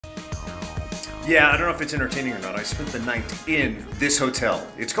Yeah, I don't know if it's entertaining or not. I spent the night in this hotel.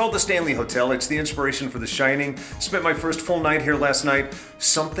 It's called the Stanley Hotel. It's the inspiration for The Shining. Spent my first full night here last night.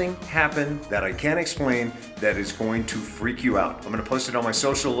 Something happened that I can't explain that is going to freak you out. I'm going to post it on my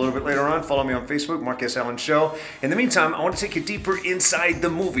social a little bit later on. Follow me on Facebook, Mark S. Allen Show. In the meantime, I want to take you deeper inside the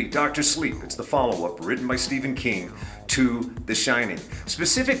movie, Dr. Sleep. It's the follow-up written by Stephen King to The Shining.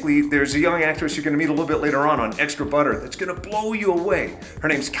 Specifically, there's a young actress you're going to meet a little bit later on Extra Butter that's going to blow you away. Her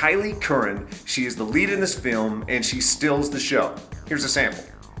name's Kylie Curran. She is the lead in this film, and she steals the show. Here's a sample.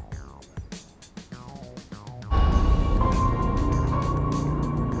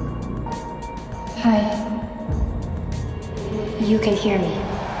 Hi. You can hear me.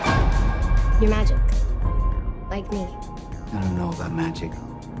 You're magic. Like me. I don't know about magic.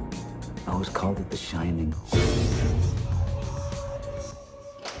 I always called it The Shining.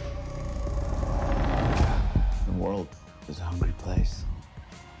 The world is a hungry place.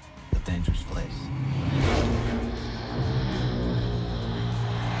 A dangerous place.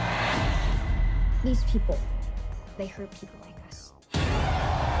 These people, they hurt people like us.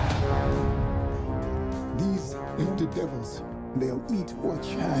 These empty devils, they'll eat what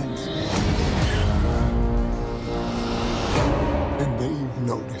shines. And they've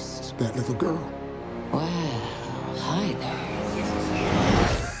noticed that little girl. Wow, hi there.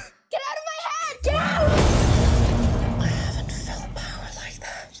 Get out of my head! Get out! I haven't felt power like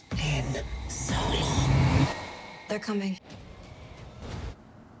that in so long. They're coming.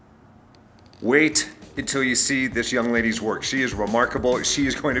 Wait until you see this young lady's work. She is remarkable. She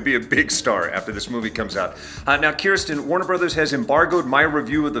is going to be a big star after this movie comes out. Now, Kirsten, Warner Brothers has embargoed my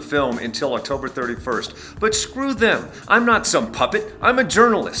review of the film until October 31st. But screw them. I'm not some puppet. I'm a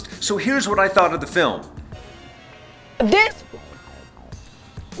journalist. So here's what I thought of the film. This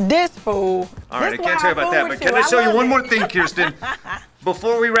fool. All right, I can't tell you about that, but can I show you one more thing, Kirsten?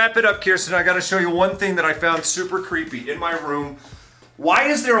 Before we wrap it up, Kirsten, I got to show you one thing that I found super creepy in my room. Why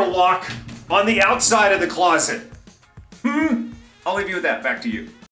is there a lock on the outside of the closet? I'll leave you with that. Back to you.